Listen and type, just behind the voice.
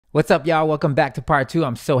What's up, y'all? Welcome back to part 2.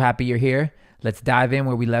 I'm so happy you're here. Let's dive in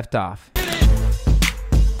where we left off. I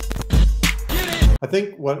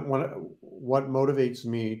think what motivates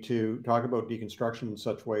me to talk about deconstruction in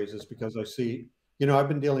such ways is because I see, I've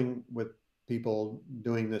been dealing with people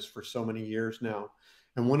doing this for so many years now.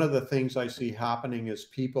 And one of the things I see happening is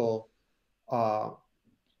people, I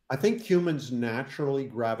think humans naturally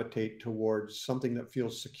gravitate towards something that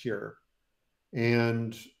feels secure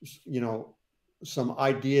and, some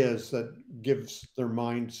ideas that gives their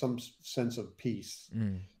mind some sense of peace.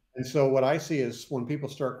 And so what I see is when people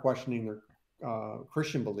start questioning their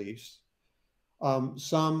Christian beliefs,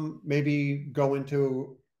 some maybe go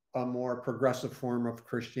into a more progressive form of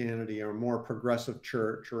Christianity or a more progressive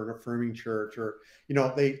church or an affirming church, or,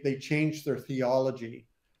 they change their theology,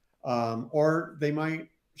 or they might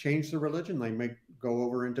change their religion. They may go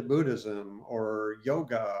over into Buddhism or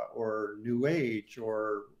yoga or New Age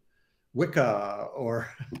or Wicca or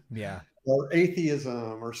or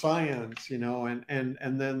atheism or science,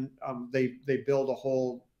 and then they build a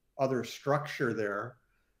whole other structure there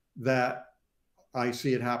that I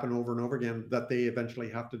see it happen over and over again, that they eventually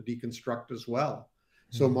have to deconstruct as well.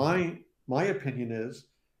 So my opinion is,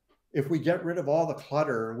 if we get rid of all the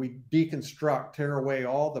clutter and we deconstruct, tear away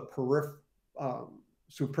all the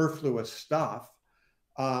superfluous stuff,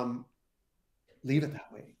 leave it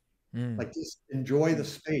that way. Like, just enjoy the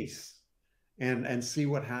space and see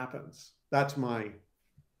what happens. That's my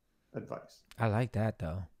advice. I like that,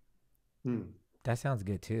 though. That sounds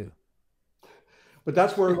good too. But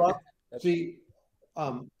that's where love, see,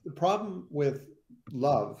 the problem with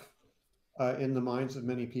love in the minds of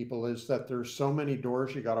many people is that there's so many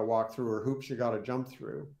doors you got to walk through, or hoops you got to jump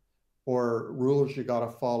through, or rules you got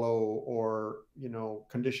to follow, or,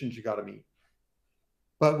 conditions you got to meet.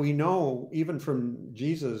 But we know, even from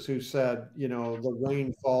Jesus, who said, the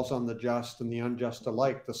rain falls on the just and the unjust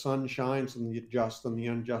alike. The sun shines on the just and the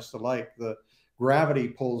unjust alike. The gravity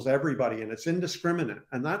pulls everybody, and it's indiscriminate.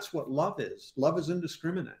 And that's what love is. Love is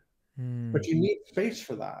indiscriminate. But you need space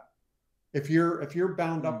for that. If you're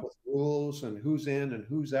bound up with rules and who's in and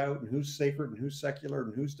who's out and who's sacred and who's secular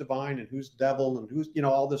and who's divine and who's devil and who's,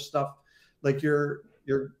 all this stuff, like your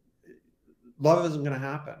love isn't going to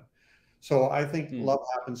happen. So I think love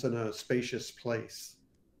happens in a spacious place,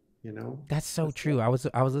 That's so true. I was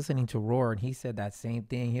listening to Roar, and he said that same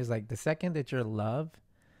thing. He was like, the second that your love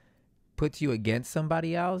puts you against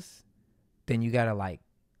somebody else, then you got to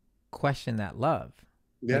question that love.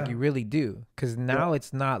 Like, you really do. Because now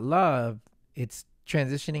it's not love. It's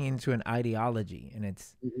transitioning into an ideology. And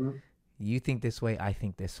it's, you think this way, I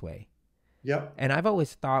think this way. Yep. And I've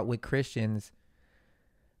always thought with Christians,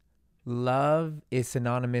 love is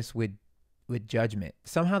synonymous with judgment.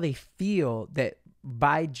 Somehow they feel that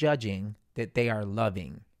by judging that they are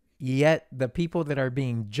loving. Yet the people that are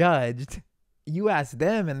being judged, you ask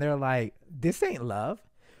them and they're like, this ain't love.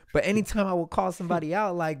 But anytime I will call somebody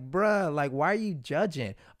out, like, bruh, like, why are you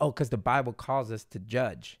judging? Oh, because the Bible calls us to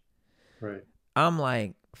judge. Right. I'm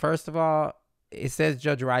like, first of all, it says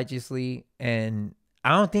judge righteously, and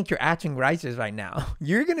I don't think you're acting righteous right now.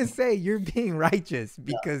 You're going to say you're being righteous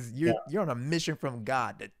because you're on a mission from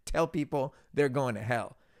God to tell people they're going to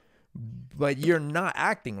hell. But you're not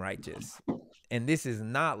acting righteous. And this is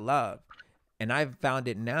not love. And I've found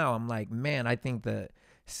it now. I'm like, man, I think the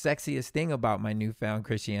sexiest thing about my newfound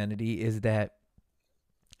Christianity is that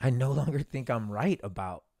I no longer think I'm right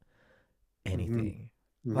about anything.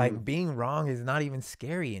 Like, being wrong is not even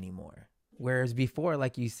scary anymore. Whereas before,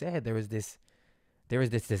 like you said, there was this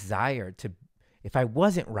desire to, if I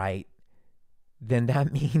wasn't right, then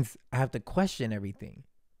that means I have to question everything.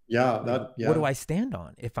 What do I stand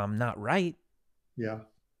on if I'm not right? Yeah.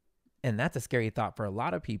 And that's a scary thought for a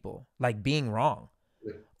lot of people, like being wrong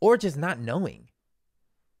or just not knowing.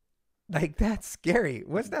 Like, that's scary.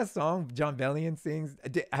 What's that song John Bellion sings?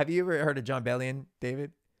 Have you ever heard of John Bellion,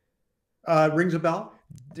 David? Rings a bell.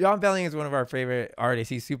 John Bellion is one of our favorite artists.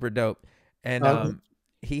 He's super dope. And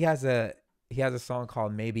he has a song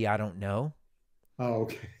called Maybe I Don't Know. Oh,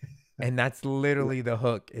 okay. And that's literally the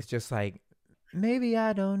hook. It's just like, maybe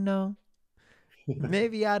I don't know.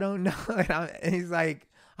 Maybe I don't know. And he's like,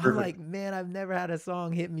 I'm like, man, I've never had a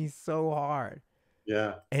song hit me so hard.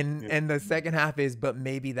 Yeah. And the second half is, but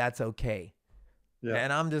maybe that's okay. Yeah.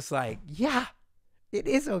 And I'm just like, yeah, it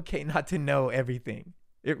is okay not to know everything.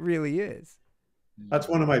 It really is. That's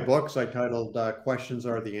one of my books I titled Questions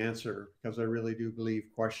Are the Answer, because I really do believe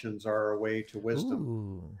questions are a way to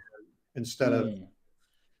wisdom instead of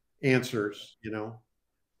answers,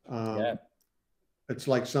 It's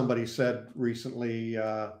like somebody said recently,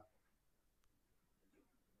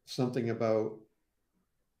 something about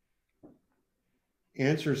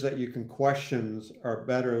answers that you can question are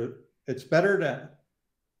better. It's better to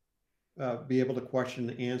be able to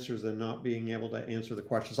question answers than not being able to answer the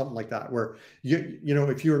question, something like that, where you know,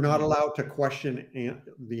 if you're not allowed to question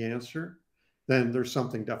the answer, then there's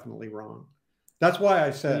something definitely wrong. That's why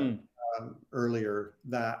I said earlier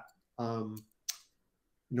that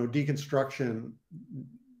you know, deconstruction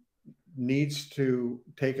needs to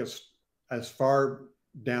take us as far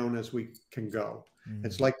down as we can go.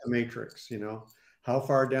 It's like the Matrix, you know, how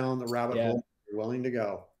far down the rabbit hole you're willing to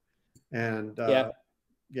go. And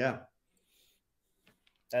yeah.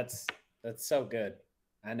 That's so good.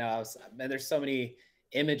 I know. Man, there's so many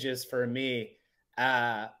images for me.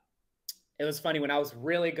 It was funny when I was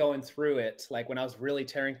really going through it, like when I was really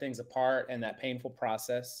tearing things apart and that painful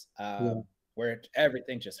process, where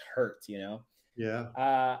everything just hurts, you know?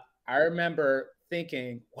 Yeah. I remember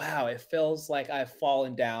thinking, wow, it feels like I've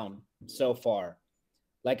fallen down so far.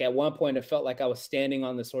 Like at one point, it felt like I was standing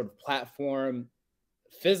on this sort of platform,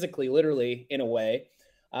 physically, literally, in a way,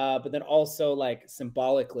 but then also like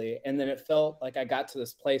symbolically. And then it felt like I got to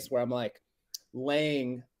this place where I'm like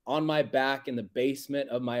laying on my back in the basement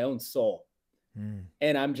of my own soul.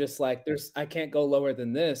 And I'm just like, I can't go lower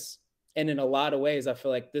than this. And in a lot of ways, I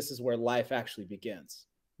feel like this is where life actually begins.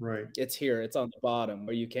 Right. It's here. It's on the bottom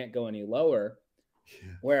where you can't go any lower.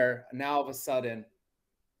 Yeah. Where now all of a sudden,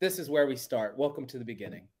 this is where we start. Welcome to the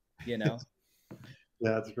beginning, you know?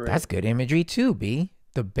 Yeah, that's great. That's good imagery too, B.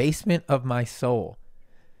 The basement of my soul.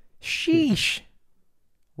 Sheesh.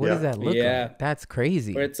 What does that look like? That's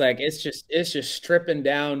crazy. Where it's like, it's just stripping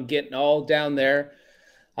down, getting all down there.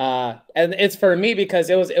 And it's for me because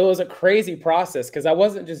it was a crazy process because I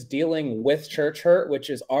wasn't just dealing with church hurt, which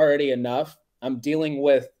is already enough. I'm dealing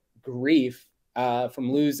with grief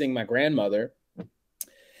from losing my grandmother.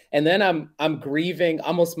 And then I'm grieving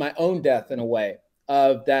almost my own death in a way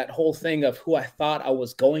of that whole thing of who I thought I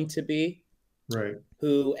was going to be, right?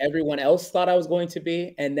 Who everyone else thought I was going to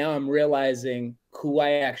be. And now I'm realizing who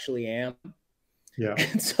I actually am. Yeah.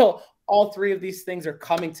 And so all three of these things are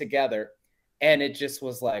coming together. And it just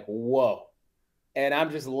was like, whoa. And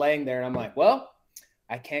I'm just laying there and I'm like, well,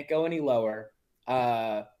 I can't go any lower.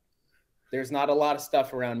 There's not a lot of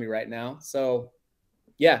stuff around me right now. So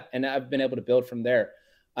yeah. And I've been able to build from there.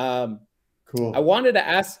 Cool. I wanted to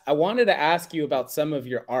ask you about some of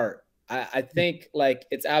your art. I think like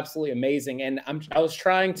it's absolutely amazing. And I was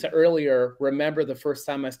trying to earlier remember the first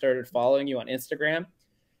time I started following you on Instagram.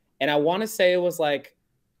 And I want to say it was like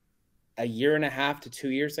a year and a half to 2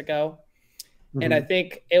 years ago. And I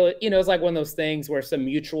think it was, it was like one of those things where some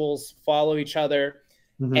mutuals follow each other.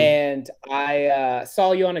 And I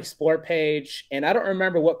saw you on Explore page, and I don't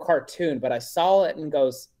remember what cartoon, but I saw it and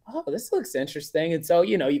goes, oh, this looks interesting. And so,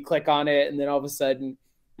 you click on it, and then all of a sudden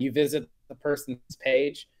you visit the person's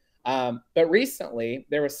page. But recently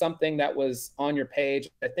there was something that was on your page.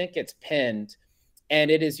 I think it's pinned,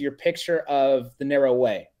 and it is your picture of the narrow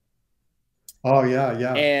way. Oh, yeah,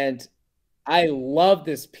 yeah. And I love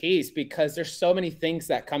this piece because there's so many things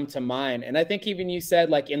that come to mind. And I think even you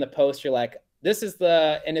said like in the post, you're like,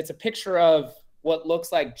 and it's a picture of what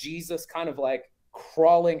looks like Jesus kind of like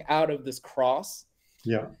crawling out of this cross.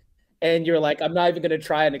 Yeah. And you're like, I'm not even going to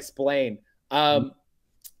try and explain. What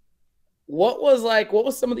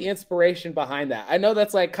was some of the inspiration behind that? I know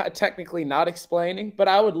that's like technically not explaining, but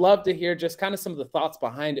I would love to hear just kind of some of the thoughts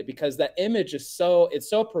behind it, because that image is it's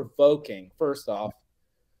so provoking, first off.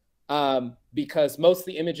 Because most of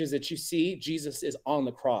the images that you see, Jesus is on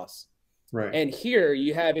the cross. Right. And here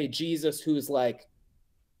you have a Jesus who's like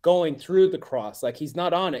going through the cross. Like he's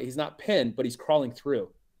not on it. He's not pinned, but he's crawling through.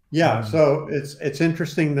 Yeah. So it's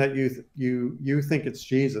interesting that you think it's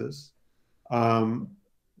Jesus. And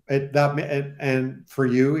for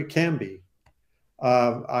you, it can be.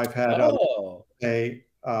 I've had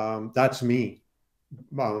that's me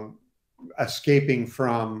escaping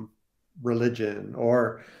from religion,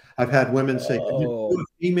 or I've had women say, "Can you do a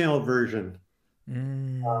female version?"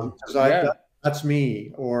 Because that's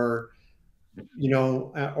me, or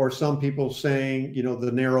or some people saying,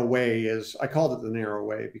 the narrow way is. I called it the narrow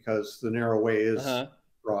way because the narrow way is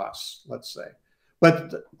cross, let's say.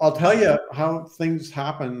 But I'll tell you how things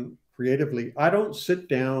happen creatively. I don't sit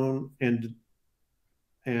down and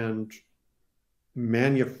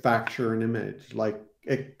manufacture an image. Like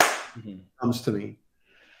it comes to me.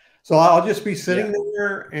 So I'll just be sitting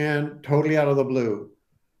there, and totally out of the blue,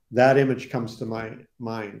 that image comes to my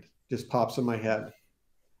mind, just pops in my head,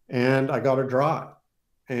 and I got to draw it.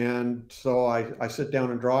 And so I sit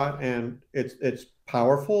down and draw it, and it's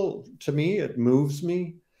powerful to me. It moves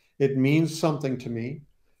me. It means something to me.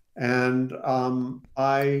 And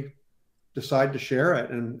I decide to share it,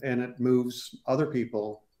 and it moves other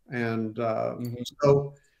people. And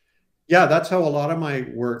so, yeah, that's how a lot of my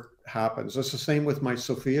work happens. It's the same with my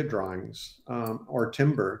Sophia drawings, or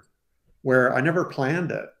timber, where I never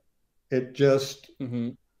planned it. It just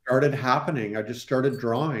started happening. I just started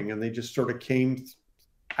drawing, and they just sort of came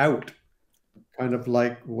out, kind of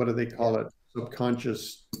like, what do they call it?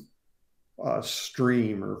 Subconscious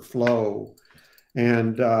stream or flow.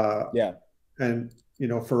 And and you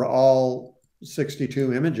know, for all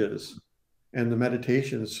 62 images and the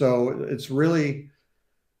meditation. So it's really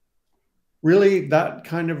that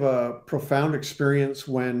kind of a profound experience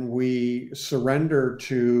when we surrender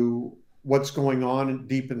to what's going on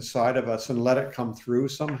deep inside of us and let it come through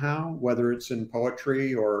somehow, whether it's in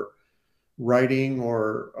poetry or writing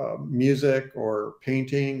or music or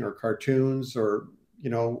painting or cartoons or, you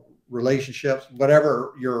know, relationships,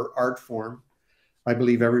 whatever your art form. I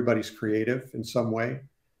believe everybody's creative in some way.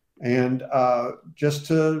 And just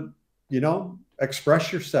to, you know,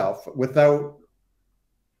 express yourself without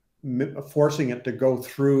forcing it to go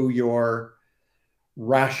through your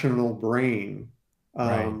rational brain,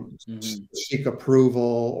 seek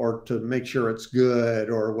approval or to make sure it's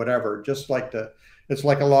good or whatever. Just like it's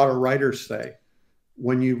like a lot of writers say,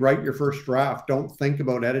 when you write your first draft, don't think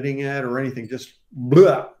about editing it or anything. Just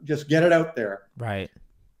get it out there. Right.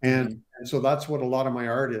 And so that's what a lot of my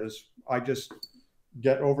art is. I just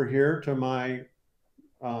get over here to my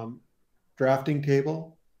drafting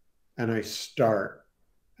table and I start.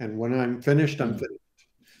 And when I'm finished, I'm finished.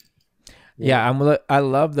 Yeah, I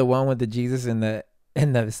love the one with the Jesus in the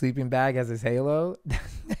sleeping bag as his halo.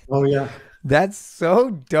 Oh yeah. That's so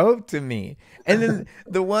dope to me. And then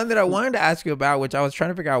the one that I wanted to ask you about, which I was trying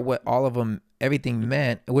to figure out what all of them, everything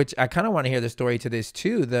meant, which I kind of want to hear the story to this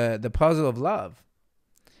too, the puzzle of love.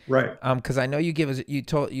 Right. Because I know you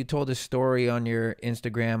told a story on your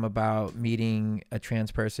Instagram about meeting a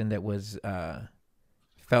trans person that was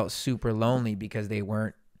felt super lonely because they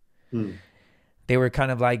weren't they were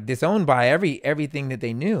kind of like disowned by everything that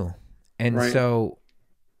they knew. And so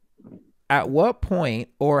at what point,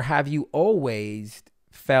 or have you always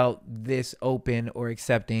felt this open or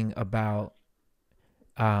accepting about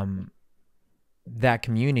that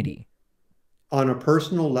community? On a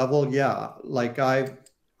personal level, yeah. Like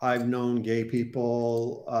I've known gay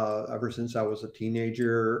people ever since I was a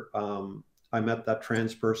teenager. I met that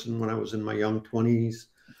trans person when I was in my young 20s,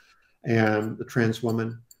 and the trans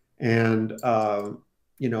woman. And,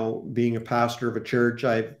 you know, being a pastor of a church,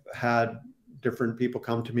 I've had different people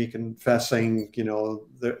come to me confessing, you know,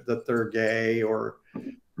 that they're gay or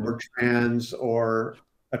trans or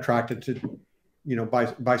attracted to, you know,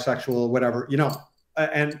 bisexual, whatever, you know.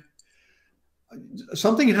 And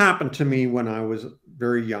something happened to me when I was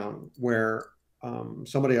very young where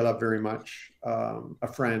somebody I love very much,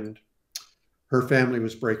 a friend, her family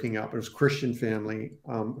was breaking up. It was a Christian family.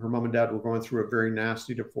 Her mom and dad were going through a very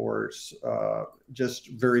nasty divorce,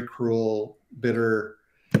 just very cruel, bitter.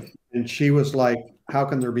 And she was like, how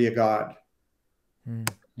can there be a God?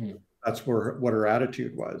 That's what her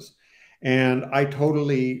attitude was. And I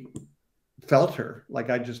totally felt her. Like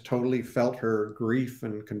I just totally felt her grief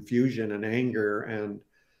and confusion and anger and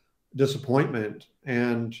disappointment.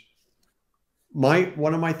 And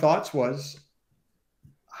one of my thoughts was,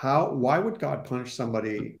 why would God punish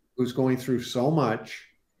somebody who's going through so much?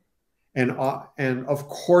 And of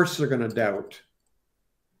course they're going to doubt,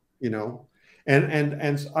 you know,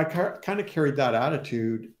 and I kind of carried that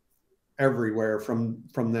attitude everywhere from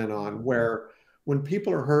then on, where when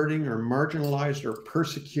people are hurting or marginalized or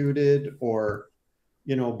persecuted or,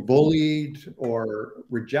 you know, bullied or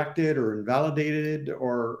rejected or invalidated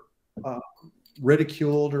or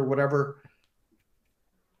ridiculed or whatever,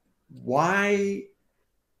 why?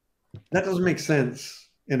 That doesn't make sense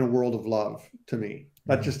in a world of love to me.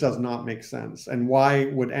 That just does not make sense. And why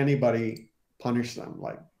would anybody punish them?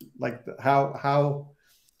 Like how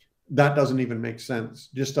that doesn't even make sense.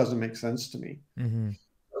 Just doesn't make sense to me.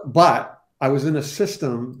 But I was in a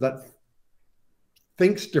system that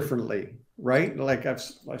thinks differently, right? Like I've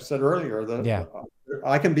said earlier,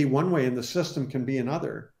 I can be one way and the system can be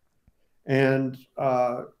another. And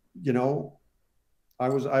you know, I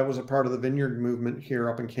was a part of the Vineyard movement here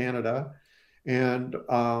up in Canada, and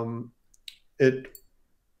there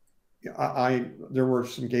were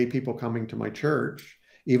some gay people coming to my church,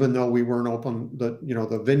 even though we weren't open.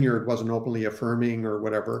 The Vineyard wasn't openly affirming or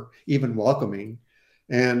whatever, even welcoming,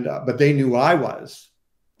 and but they knew I was,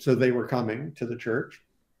 so they were coming to the church.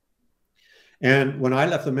 And when I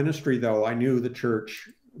left the ministry, though, I knew the church,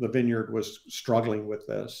 the Vineyard, was struggling with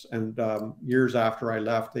this. And years after I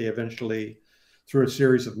left, they eventually through a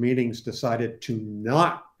series of meetings, decided to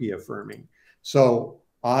not be affirming. So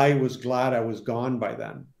I was glad I was gone by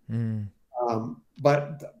then.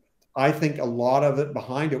 But I think a lot of it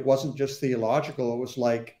behind it wasn't just theological. It was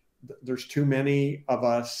like, there's too many of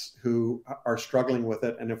us who are struggling with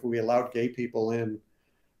it. And if we allowed gay people in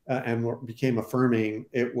and became affirming,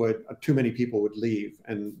 it would, too many people would leave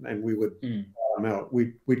and we would bottom out.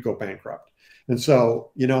 We'd go bankrupt. And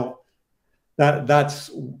so, you know,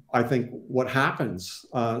 that's, I think, what happens.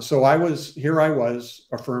 So I was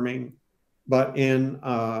affirming, but in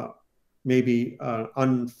maybe an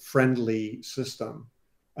unfriendly system.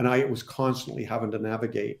 And I was constantly having to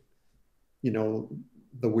navigate, you know,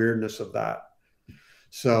 the weirdness of that.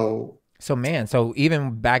 So man, so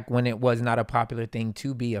even back when it was not a popular thing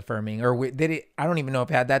to be affirming, or did it, I don't even know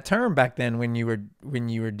if it had that term back then when you were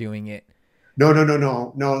doing it. No,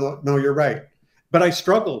 you're right. But I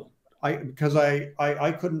struggled. Because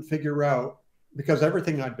I couldn't figure out, because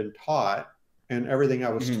everything I'd been taught and everything I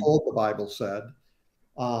was told the Bible said,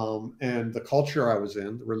 and the culture I was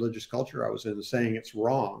in, the religious culture I was in, saying it's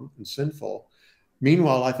wrong and sinful.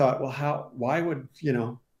 Meanwhile, I thought, well, why would, you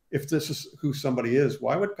know, if this is who somebody is,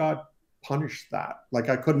 why would God punish that? Like,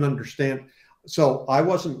 I couldn't understand. So I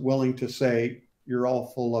wasn't willing to say, you're all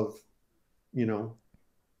full of, you know,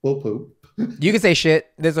 bull poop. You can say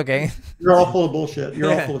shit. That's okay. You're all full of bullshit.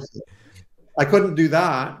 You're all full of shit. I couldn't do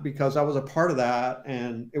that because I was a part of that,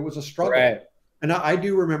 and it was a struggle. Right. And I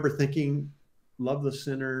do remember thinking, love the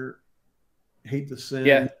sinner, hate the sin,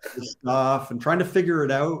 the stuff, and trying to figure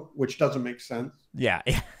it out, which doesn't make sense. Yeah.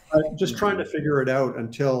 Just trying to figure it out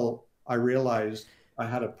until I realized I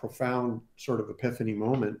had a profound sort of epiphany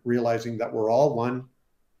moment, realizing that we're all one.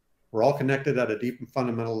 We're all connected at a deep and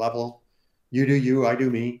fundamental level. You do you, I do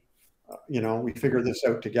me. You know, we figure this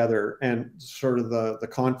out together, and sort of the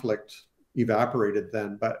conflict evaporated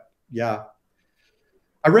then. But yeah,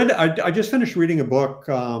 I just finished reading a book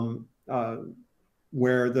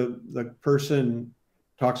where the person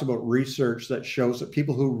talks about research that shows that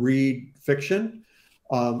people who read fiction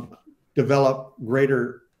develop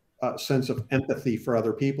greater sense of empathy for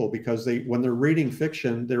other people, because when they're reading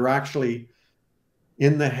fiction, they're actually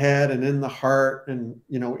in the head and in the heart and,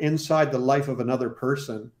 you know, inside the life of another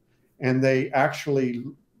person. And they actually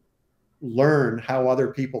learn how other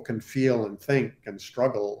people can feel and think and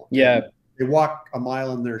struggle. Yeah. And they walk a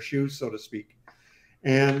mile in their shoes, so to speak.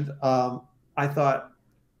 And I thought,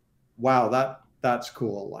 wow, that's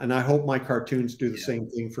cool. And I hope my cartoons do the same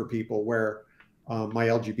thing for people, where my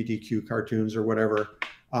LGBTQ cartoons or whatever,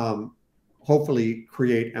 hopefully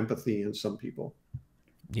create empathy in some people.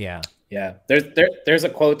 Yeah. Yeah. There's a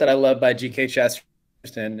quote that I love by G.K.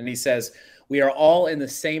 Chesterton, and he says, "We are all in the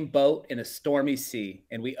same boat in a stormy sea,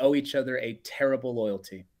 and we owe each other a terrible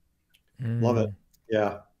loyalty." Love it.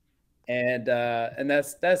 Yeah. And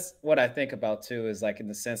that's what I think about too, is like, in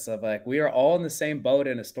the sense of like, we are all in the same boat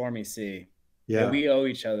in a stormy sea. Yeah. And we owe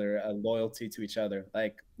each other a loyalty to each other.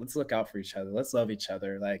 Like, let's look out for each other. Let's love each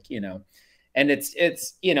other. Like, you know, and it's,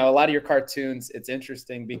 you know, a lot of your cartoons, it's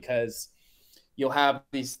interesting because you'll have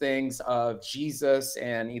these things of Jesus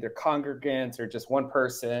and either congregants or just one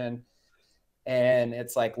person. And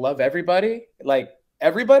it's like, love everybody. Like,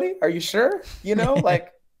 everybody? Are you sure? You know,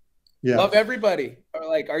 like, love everybody. Or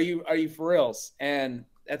like, are you for reals? And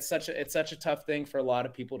it's such a tough thing for a lot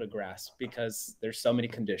of people to grasp, because there's so many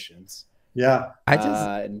conditions. Yeah.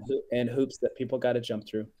 And hoops that people got to jump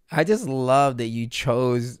through. I just love that you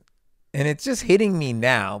chose, and it's just hitting me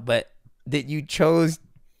now, but that you chose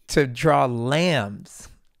to draw lambs.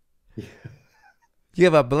 Yeah. You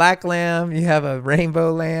have a black lamb, you have a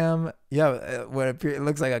rainbow lamb, you have what it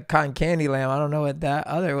looks like a cotton candy lamb. I don't know what that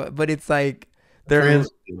other, but it's like they're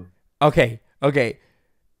okay.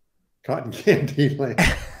 Cotton candy lamb.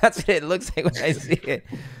 That's what it looks like when I see it.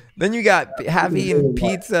 Then you got half eaten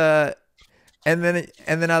pizza, and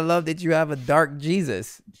then I love that you have a dark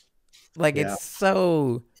Jesus. Like, it's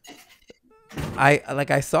so.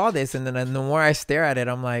 I saw this, and then the more I stare at it,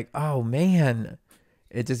 I'm like, oh man,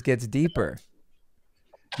 it just gets deeper.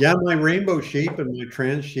 Yeah, my rainbow sheep and my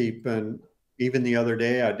trans sheep, and even the other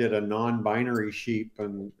day I did a non-binary sheep,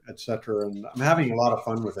 and etc. And I'm having a lot of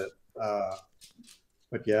fun with it.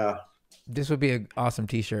 But yeah, this would be an awesome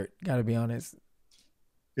T-shirt. Got to be honest.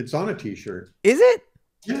 It's on a T-shirt. Is it?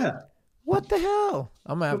 Yeah. What the hell?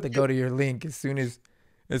 I'm gonna have to go to your link as soon as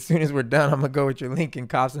we're done. I'm gonna go with your link and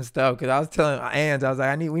cops and stuff, because I was telling Ange, I was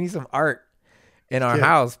like, we need some art in our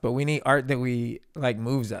house, but we need art that we like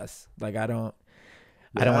moves us. Like, I don't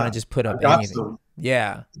want to just put up anything. Some.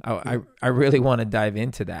 Yeah, I really want to dive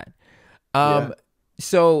into that.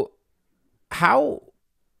 So how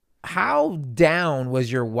down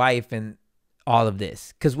was your wife and all of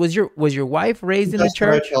this? Because was your wife raised in the That's what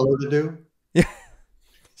I church? tell her to do.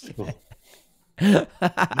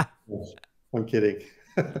 I'm kidding.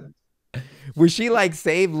 Was she like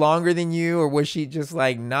saved longer than you, or was she just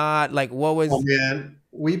like not? Like, what was? Oh man,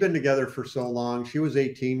 we've been together for so long. She was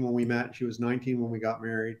 18 when we met. She was 19 when we got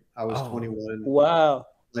married. I was 21. Wow.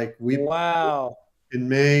 Like Wow. in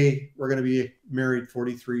May, we're going to be married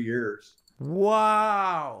 43 years.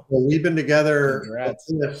 Wow. Well, we've been together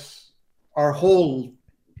Congrats. our whole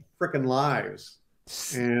freaking lives,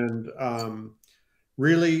 and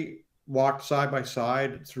really walked side by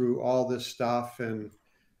side through all this stuff. And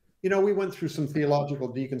we went through some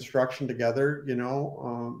theological deconstruction together.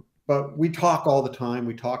 But we talk all the time.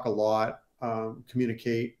 We talk a lot.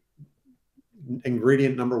 Communicate.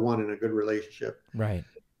 Ingredient number one in a good relationship. Right.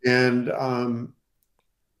 And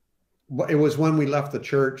it was when we left the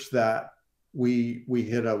church that we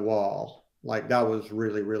hit a wall. Like that was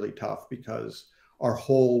really, really tough because our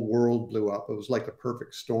whole world blew up. It was like a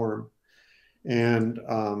perfect storm. And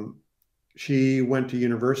she went to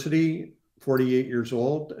university, 48 years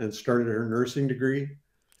old, and started her nursing degree.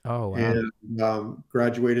 Oh, wow. And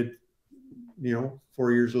graduated,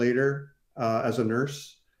 4 years later as a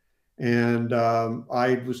nurse. And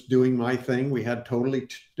I was doing my thing. We had totally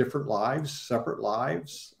different lives, separate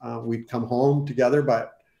lives. We'd come home together,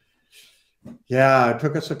 but yeah, it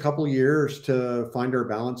took us a couple of years to find our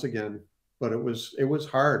balance again. But it was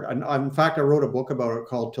hard. And in fact, I wrote a book about it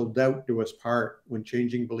called "Till Doubt Do Us Part: When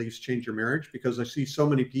Changing Beliefs Change Your Marriage," because I see so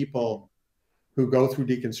many people who go through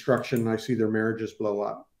deconstruction, and I see their marriages blow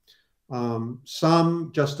up.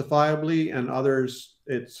 Some justifiably, and others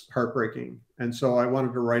it's heartbreaking. And so I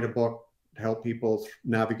wanted to write a book to help people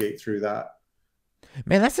navigate through that.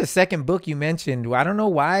 Man, that's the second book you mentioned. I don't know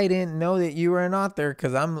why I didn't know that you were an author,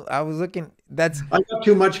 because I was looking. I got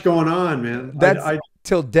too much going on, man. That's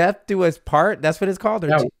Till Death Do Us Part. That's what it's called, or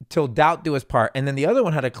Yeah. Till Doubt Do Us Part. And then the other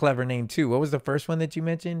one had a clever name too. What was the first one that you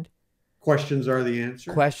mentioned? Questions Are the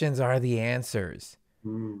Answer. Questions Are the Answers.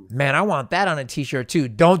 Man, I want that on a t-shirt too.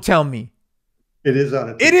 Don't tell me. It is on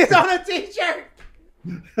a t-shirt. It is on a t-shirt.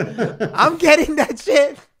 I'm getting that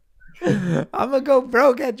shit. I'm gonna go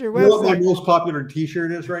broke at your website. You know what my most popular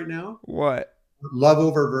t-shirt is right now? What? Love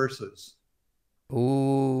Over Verses.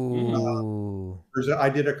 Ooh. I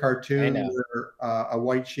did a cartoon where a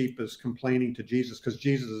white sheep is complaining to Jesus because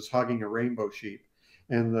Jesus is hugging a rainbow sheep.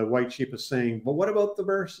 And the white sheep is saying, "But what about the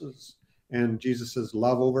verses?" And Jesus says,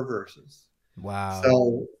 "Love over verses." Wow.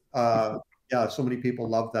 So, yeah, so many people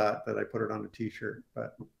love that I put it on a t-shirt.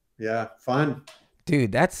 But yeah, fun.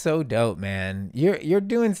 Dude, that's so dope, man. You're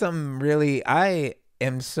doing something really. I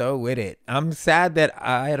am so with it. I'm sad that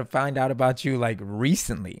I had to find out about you like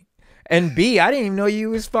recently. And B, I didn't even know you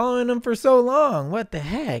was following them for so long. What the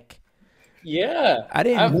heck? Yeah. I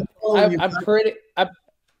didn't. I'm pretty.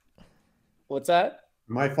 What's that?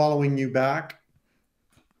 Am I following you back?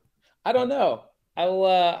 I don't know.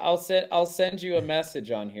 I'll send you a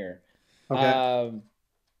message on here. Okay.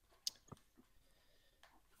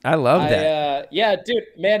 I love that. Yeah, dude,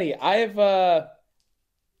 Manny, I've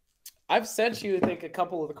sent you, I think, a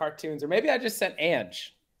couple of the cartoons, or maybe I just sent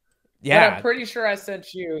Ange. Yeah, but I'm pretty sure I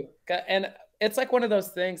sent you. And it's like one of those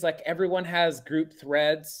things. Like everyone has group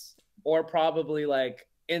threads, or probably like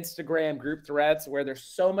Instagram group threads, where there's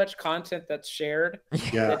so much content that's shared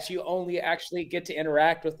that you only actually get to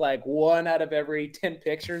interact with like 1 out of every 10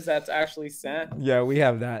 pictures that's actually sent. Yeah, we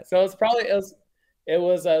have that. So it was probably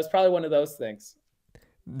one of those things.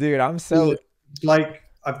 Dude, I'm so like,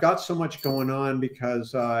 I've got so much going on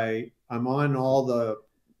because I'm on all the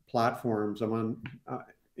platforms. I'm on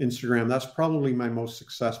Instagram. That's probably my most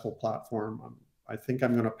successful platform. I think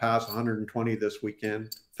I'm going to pass 120 this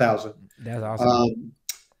weekend, 1,000. That's awesome.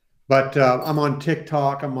 But I'm on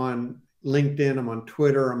TikTok. I'm on LinkedIn. I'm on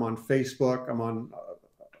Twitter. I'm on Facebook. I'm on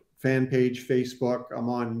fan page Facebook. I'm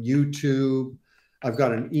on YouTube. I've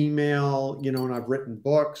got an email, and I've written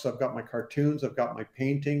books. I've got my cartoons. I've got my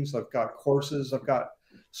paintings. I've got courses. I've got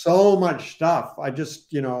so much stuff. I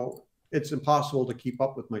just, it's impossible to keep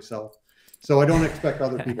up with myself. So I don't expect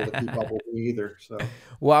other people to keep up with me either. So,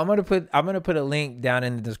 well, I'm gonna put a link down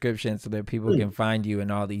in the description so that people can find you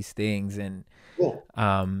and all these things. And cool.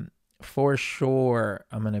 For sure,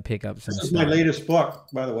 I'm gonna pick up some. This is my latest book,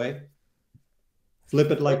 by the way.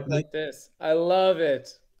 Flip It Like This. I love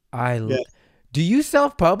it. Do you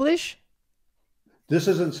self-publish? This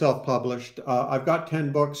isn't self-published. I've got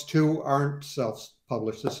 10 books. 2 aren't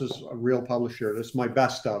self-published. This is a real publisher. This is my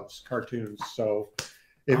best of cartoons. So,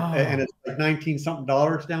 and it's like $19-something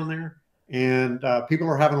down there. And people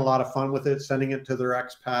are having a lot of fun with it, sending it to their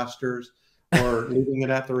ex-pastors or leaving it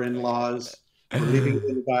at their in-laws. We're leaving it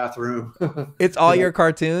in the bathroom. It's all your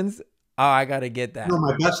cartoons? Oh, I gotta get that. No,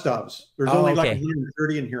 my best ofs. There's Oh, only like okay.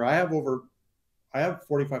 130 in here. I have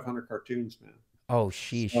 4,500 cartoons, man. Oh,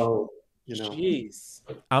 sheesh. So, you know, Jeez.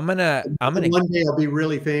 I'm gonna one day I'll be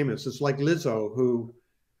really famous. It's like Lizzo, who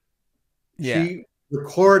yeah. she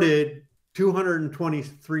recorded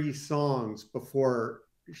 223 songs before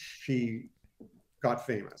she got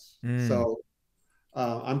famous. So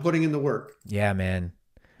I'm putting in the work. Yeah, man.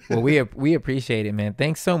 Well, we appreciate it, man.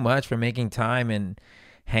 Thanks so much for making time and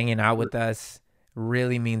hanging out with us.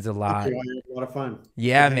 Really means a lot. Thank you. I had a lot of fun.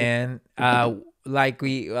 Yeah, man. Like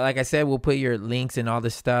I said, we'll put your links and all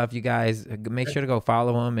this stuff. You guys make sure to go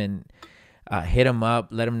follow him and hit him up.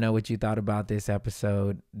 Let him know what you thought about this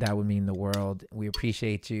episode. That would mean the world. We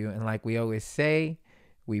appreciate you. And like we always say,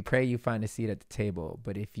 we pray you find a seat at the table.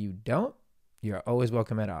 But if you don't, you're always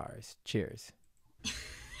welcome at ours. Cheers.